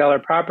 $50 million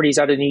properties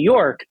out of New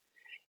York.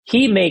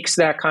 He makes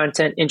that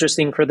content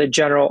interesting for the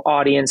general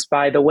audience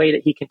by the way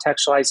that he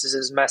contextualizes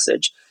his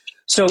message.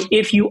 So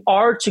if you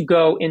are to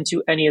go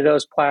into any of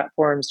those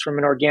platforms from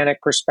an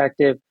organic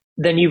perspective,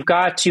 then you've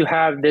got to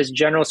have this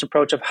generalist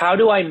approach of how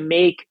do I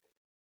make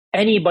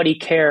anybody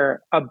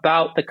care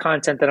about the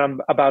content that I'm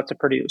about to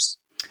produce?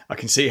 I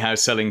can see how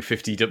selling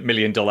 $50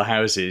 million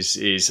houses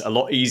is a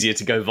lot easier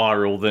to go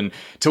viral than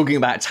talking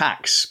about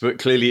tax, but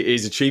clearly it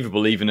is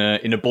achievable even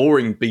in a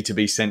boring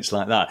B2B sense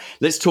like that.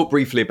 Let's talk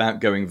briefly about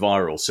going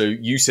viral. So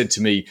you said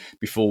to me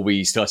before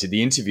we started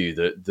the interview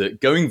that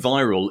going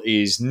viral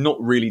is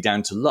not really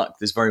down to luck.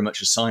 There's very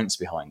much a science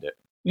behind it.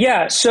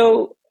 Yeah.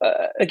 So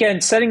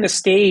again, setting the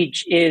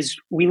stage is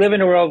we live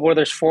in a world where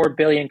there's 4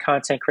 billion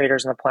content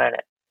creators on the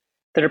planet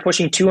that are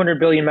pushing 200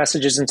 billion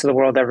messages into the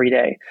world every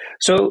day.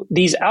 So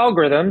these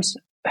algorithms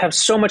have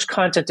so much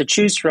content to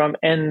choose from,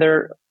 and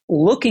they're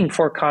looking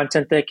for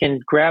content that can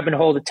grab and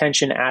hold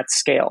attention at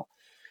scale.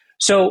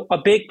 So a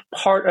big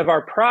part of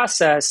our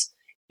process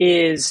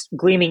is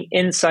gleaning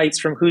insights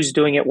from who's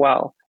doing it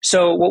well.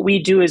 So what we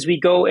do is we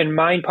go and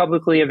mine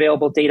publicly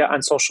available data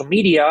on social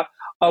media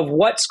of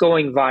what's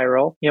going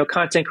viral,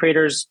 content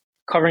creators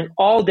covering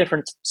all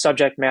different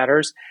subject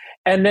matters.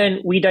 And then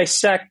we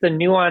dissect the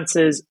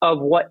nuances of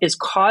what is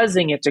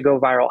causing it to go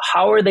viral.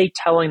 How are they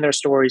telling their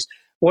stories?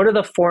 What are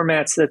the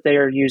formats that they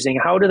are using?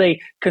 How do they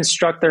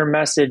construct their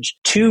message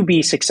to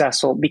be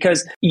successful?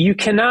 Because you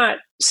cannot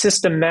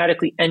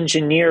systematically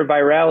engineer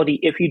virality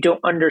if you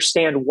don't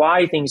understand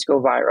why things go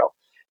viral.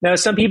 Now,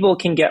 some people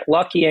can get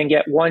lucky and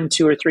get 1,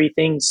 2, or 3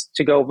 things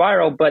to go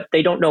viral, but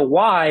they don't know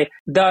why.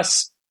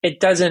 Thus,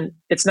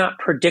 it's not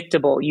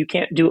predictable. You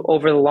can't do it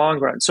over the long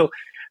run. So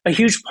a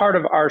huge part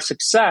of our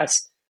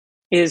success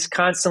is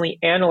constantly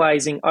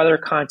analyzing other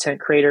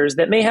content creators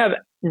that may have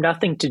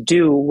nothing to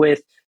do with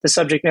the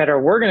subject matter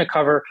we're going to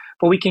cover,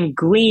 but we can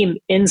glean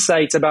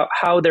insights about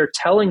how they're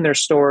telling their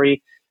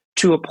story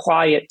to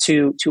apply it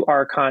to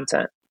our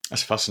content.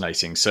 That's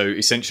fascinating. So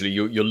essentially,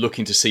 you're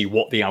looking to see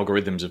what the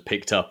algorithms have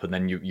picked up, and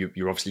then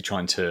you're obviously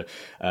trying to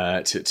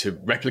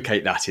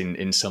replicate that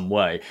in some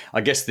way.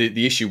 I guess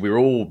the issue we're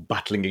all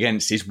battling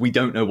against is we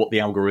don't know what the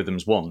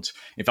algorithms want.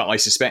 In fact, I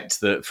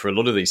suspect that for a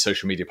lot of these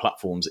social media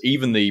platforms,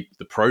 even the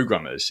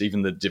programmers,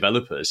 even the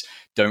developers,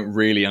 don't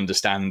really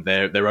understand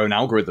their own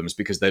algorithms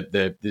because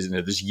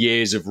there's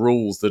years of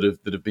rules that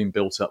have been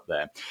built up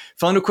there.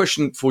 Final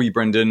question for you,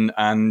 Brendan,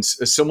 and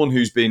as someone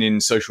who's been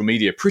in social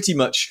media pretty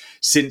much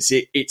since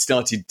it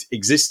started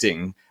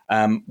existing,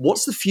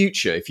 what's the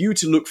future? If you were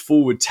to look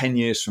forward 10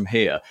 years from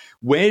here,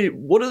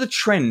 what are the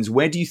trends?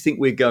 Where do you think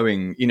we're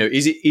going?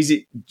 Is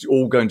it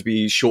all going to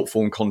be short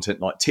form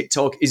content like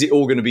TikTok? Is it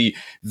all going to be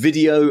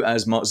video,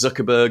 as Mark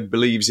Zuckerberg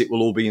believes it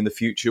will all be in the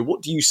future?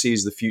 What do you see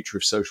as the future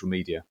of social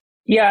media?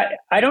 Yeah,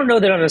 I don't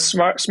know that I'm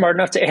smart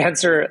enough to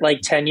answer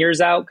like 10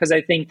 years out, because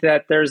I think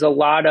that there's a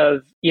lot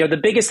of, the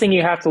biggest thing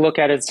you have to look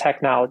at is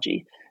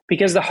technology,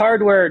 because the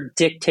hardware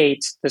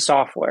dictates the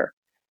software.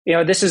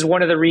 This is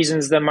one of the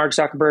reasons that Mark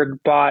Zuckerberg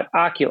bought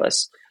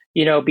Oculus,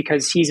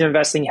 because he's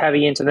investing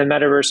heavy into the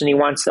metaverse and he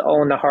wants to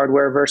own the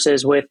hardware,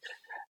 versus with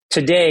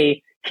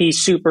today, he's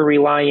super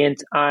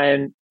reliant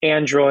on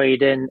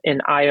Android and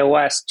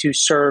iOS to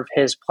serve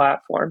his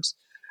platforms.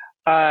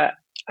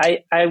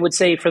 I would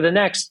say for the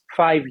next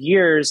 5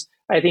 years,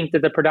 I think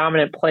that the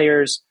predominant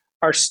players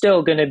are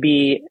still going to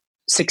be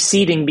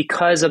succeeding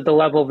because of the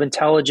level of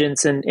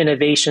intelligence and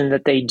innovation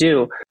that they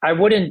do. I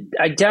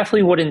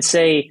definitely wouldn't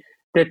say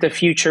that the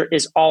future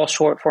is all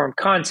short form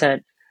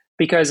content,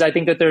 because I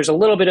think that there's a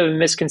little bit of a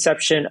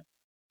misconception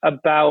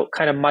about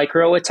kind of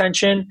micro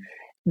attention.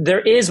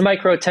 There is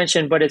micro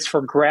attention, but it's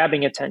for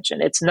grabbing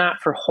attention. It's not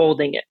for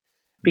holding it.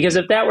 Because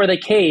if that were the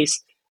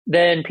case,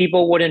 then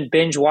people wouldn't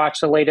binge watch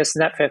the latest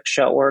Netflix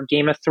show or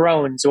Game of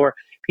Thrones, or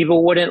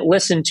people wouldn't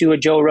listen to a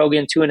Joe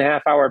Rogan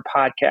 2.5-hour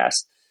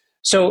podcast.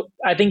 So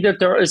I think that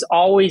there is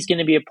always going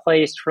to be a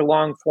place for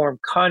long form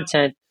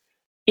content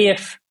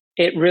if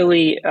it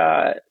really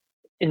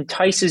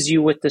entices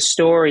you with the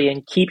story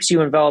and keeps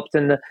you enveloped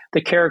in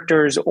the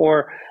characters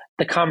or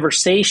the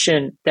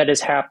conversation that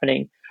is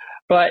happening.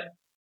 But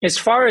as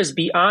far as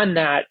beyond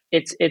that,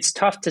 it's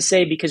tough to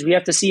say, because we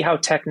have to see how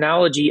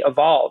technology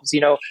evolves.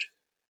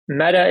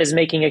 Meta is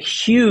making a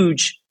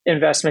huge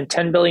investment,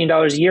 $10 billion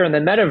a year in the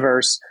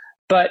metaverse,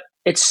 but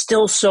it's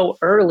still so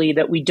early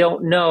that we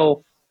don't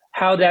know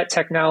how that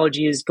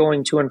technology is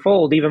going to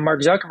unfold. Even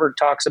Mark Zuckerberg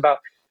talks about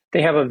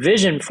they have a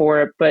vision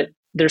for it, but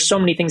there's so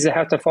many things that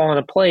have to fall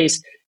into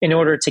place in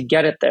order to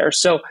get it there.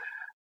 So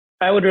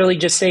I would really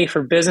just say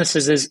for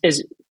businesses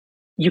is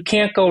you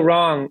can't go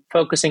wrong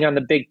focusing on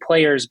the big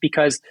players,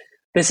 because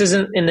this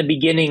isn't in the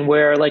beginning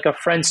where like a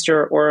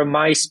Friendster or a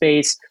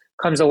MySpace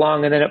comes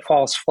along and then it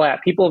falls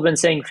flat. People have been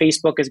saying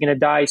Facebook is going to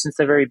die since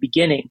the very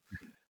beginning,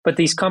 but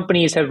these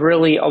companies have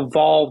really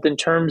evolved in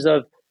terms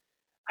of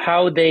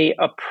how they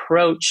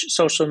approach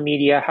social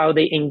media, how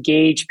they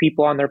engage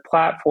people on their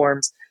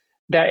platforms,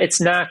 that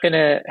it's not going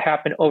to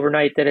happen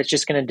overnight, that it's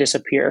just going to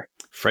disappear.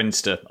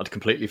 Friendster, I'd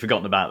completely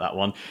forgotten about that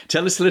one.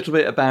 Tell us a little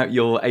bit about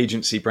your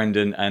agency,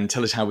 Brendan, and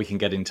tell us how we can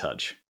get in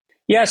touch.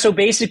 Yeah, so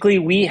basically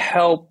we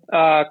help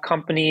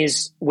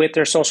companies with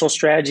their social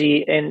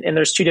strategy, and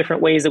there's two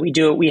different ways that we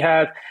do it. We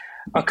have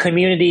a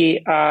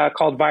community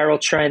called Viral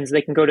Trends.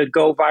 They can go to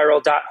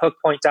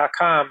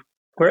goviral.hookpoint.com,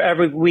 where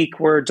every week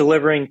we're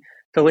delivering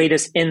the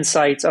latest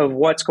insights of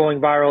what's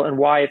going viral and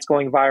why it's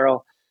going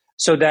viral,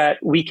 so that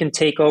we can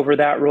take over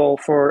that role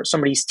for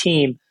somebody's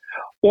team.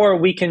 Or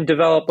we can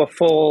develop a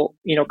full,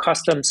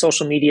 custom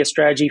social media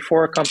strategy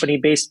for a company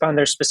based upon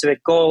their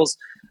specific goals,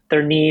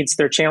 their needs,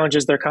 their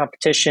challenges, their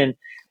competition.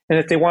 And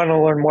if they want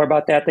to learn more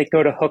about that, they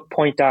go to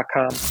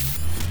hookpoint.com.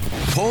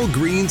 Paul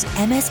Green's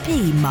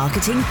MSP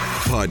Marketing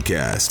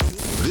Podcast.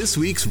 This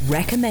week's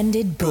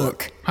recommended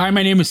book. Hi,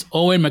 my name is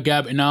Owen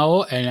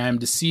Magab-Inao, and I'm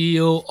the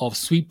CEO of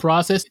Sweet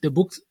Process. The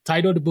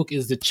title of the book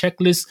is The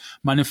Checklist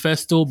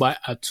Manifesto by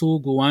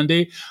Atul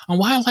Gawande. And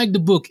why I like the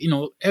book,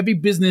 every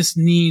business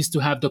needs to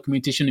have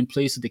documentation in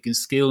place so they can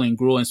scale and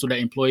grow, and so that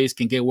employees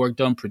can get work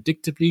done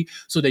predictably,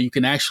 so that you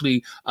can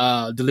actually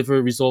deliver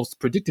results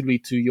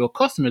predictably to your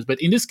customers. But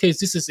in this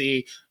case, this is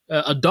a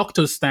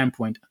doctor's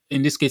standpoint.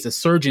 In this case, a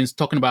surgeon's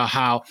talking about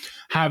how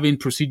having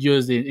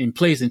procedures in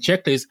place and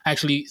checklists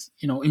actually,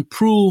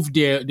 improve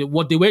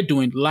what they were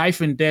doing.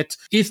 Life and death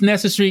is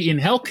necessary in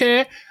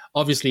healthcare.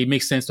 Obviously, it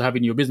makes sense to have it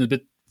in your business,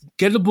 but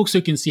get the book so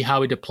you can see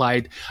how it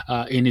applied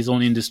in his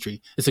own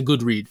industry. It's a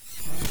good read.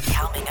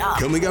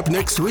 Coming up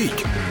next week.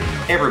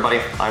 Hey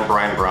everybody, I'm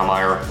Brian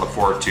Braumeyer. Look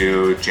forward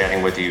to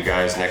chatting with you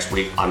guys next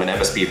week. I'm an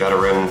MSP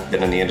veteran,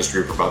 been in the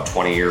industry for about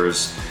 20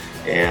 years,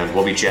 and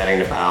we'll be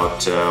chatting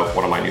about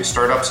one of my new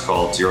startups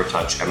called Zero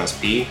Touch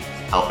MSP,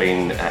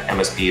 helping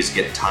MSPs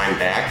get time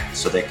back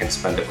so they can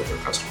spend it with their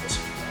customers.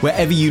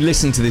 Wherever you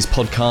listen to this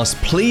podcast,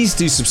 please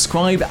do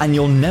subscribe and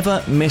you'll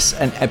never miss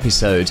an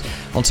episode.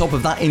 On top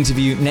of that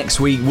interview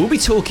next week, we'll be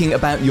talking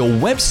about your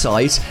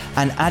website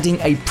and adding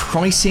a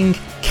pricing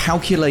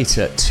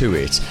calculator to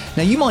it.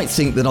 Now, you might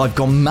think that I've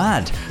gone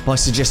mad by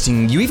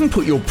suggesting you even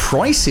put your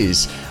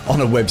prices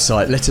on a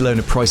website, let alone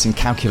a pricing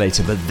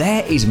calculator, but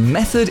there is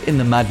method in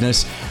the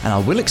madness, and I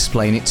will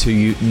explain it to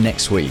you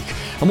next week.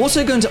 I'm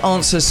also going to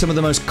answer some of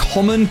the most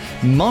common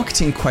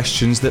marketing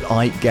questions that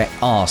I get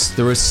asked.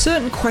 There are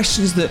certain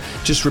questions that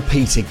just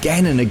repeat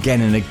again and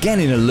again and again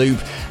in a loop,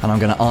 and I'm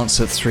going to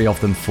answer 3 of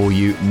them for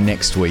you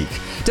next week.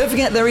 Don't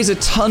forget, there is a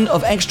ton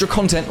of extra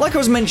content. Like I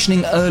was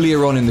mentioning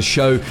earlier on in the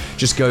show,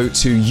 just go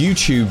to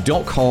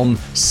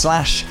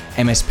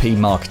youtube.com/MSP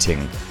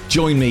Marketing.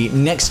 Join me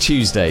next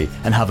Tuesday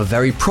and have a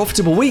very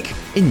profitable week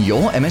in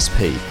your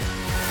MSP.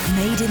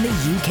 Made in the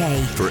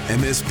UK. For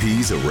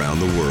MSPs around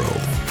the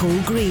world. Paul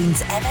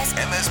Green's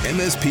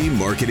MSP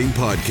Marketing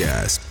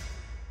Podcast.